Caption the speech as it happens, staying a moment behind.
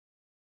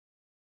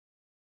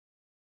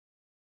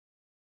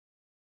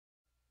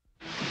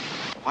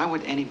Why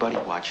would anybody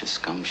watch a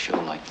scum show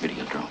like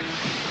Videodrome?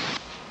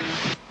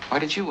 Why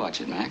did you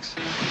watch it, Max?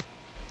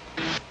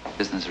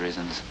 Business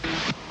reasons.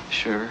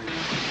 Sure.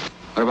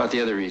 What about the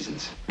other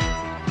reasons?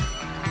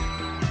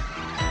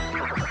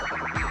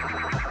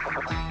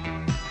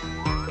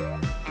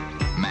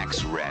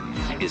 Max Wren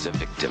is a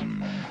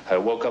victim. I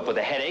woke up with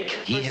a headache.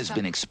 He has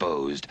been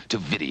exposed to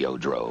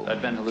Videodrome.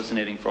 I've been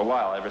hallucinating for a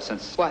while, ever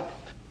since... What?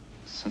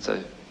 Since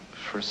I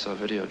first saw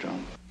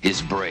Videodrome.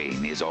 His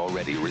brain is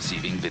already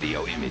receiving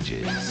video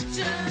images.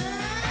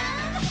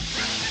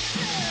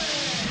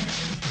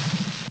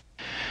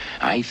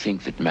 I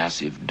think that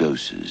massive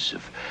doses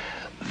of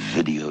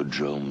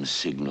Videodrome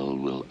signal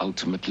will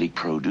ultimately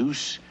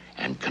produce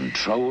and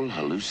control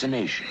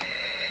hallucination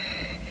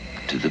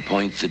to the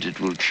point that it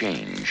will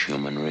change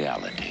human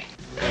reality.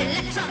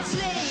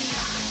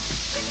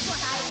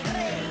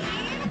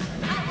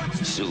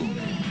 Soon,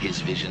 his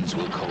visions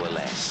will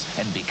coalesce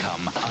and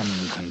become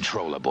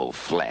uncontrollable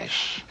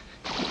flesh.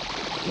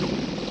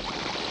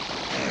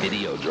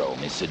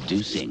 Videodrome is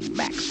seducing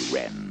Max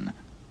Wren.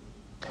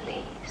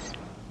 Please,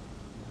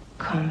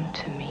 come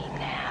to me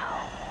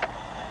now.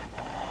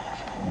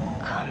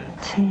 Come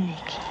to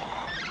Nikki.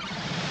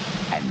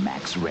 And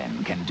Max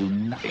Wren can do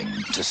nothing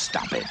to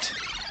stop it.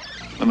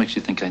 What makes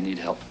you think I need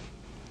help?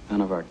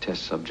 None of our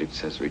test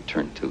subjects has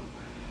returned to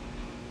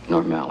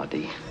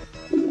normality.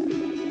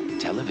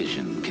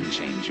 Television can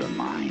change your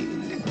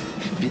mind.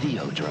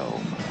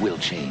 Videodrome will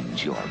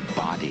change your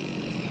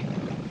body.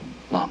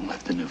 Long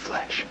live the new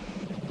flesh.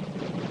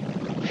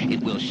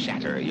 It will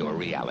shatter your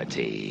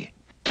reality.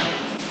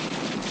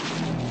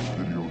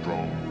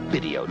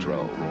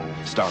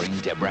 Videodrome, starring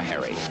Deborah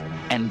Harry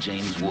and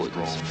James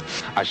Woods.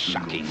 A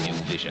shocking new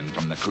vision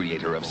from the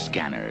creator of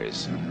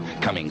Scanners.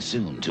 Coming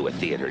soon to a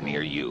theater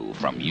near you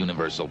from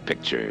Universal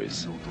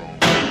Pictures.